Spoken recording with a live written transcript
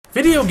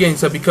Video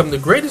games have become the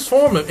greatest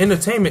form of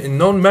entertainment in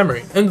known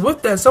memory, and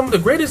with that, some of the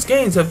greatest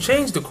games have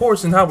changed the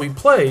course in how we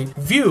play,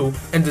 view,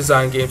 and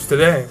design games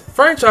today.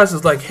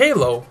 Franchises like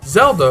Halo,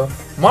 Zelda,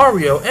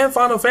 Mario, and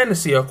Final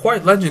Fantasy are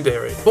quite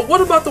legendary. But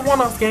what about the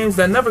one-off games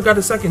that never got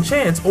a second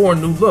chance or a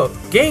new look?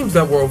 Games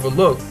that were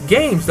overlooked,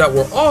 games that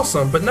were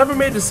awesome but never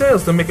made the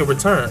sales to make a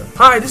return.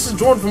 Hi, this is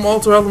Jordan from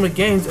AlterElement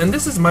Games, and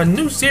this is my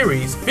new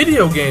series,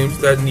 Video Games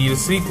That Need a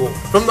Sequel.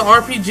 From the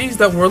RPGs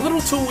that were a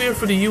little too weird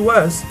for the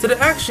US, to the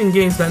action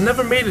games that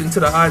never made it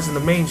into the eyes of the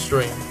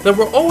mainstream. There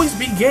will always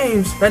be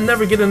games that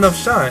never get enough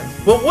shine.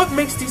 But what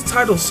makes these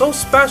titles so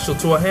special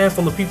to a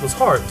handful of people's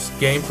hearts?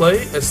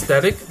 Gameplay,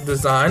 aesthetic,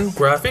 design,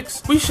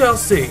 graphics? We shall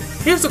see.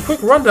 Here's a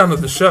quick rundown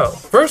of the show.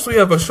 First, we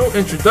have a short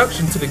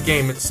introduction to the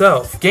game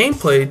itself,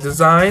 gameplay,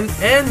 design,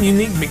 and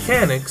unique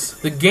mechanics,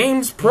 the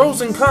game's pros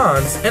and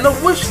cons, and a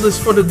wish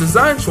list for the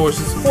design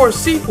choices for a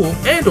sequel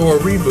and or a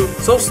reboot.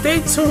 So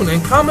stay tuned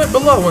and comment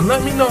below and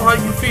let me know how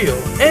you feel,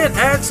 and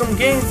add some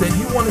games that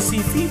you want to see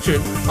featured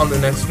on the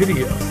next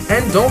video.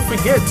 And don't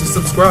forget to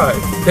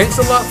subscribe. Thanks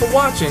a lot for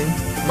watching.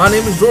 My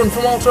name is Jordan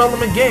from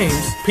AlterElement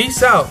Games.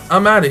 Peace out.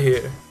 I'm out of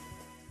here.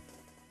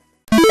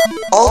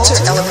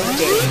 AlterElement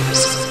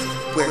Games,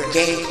 where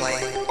gameplay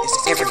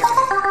is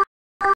everything.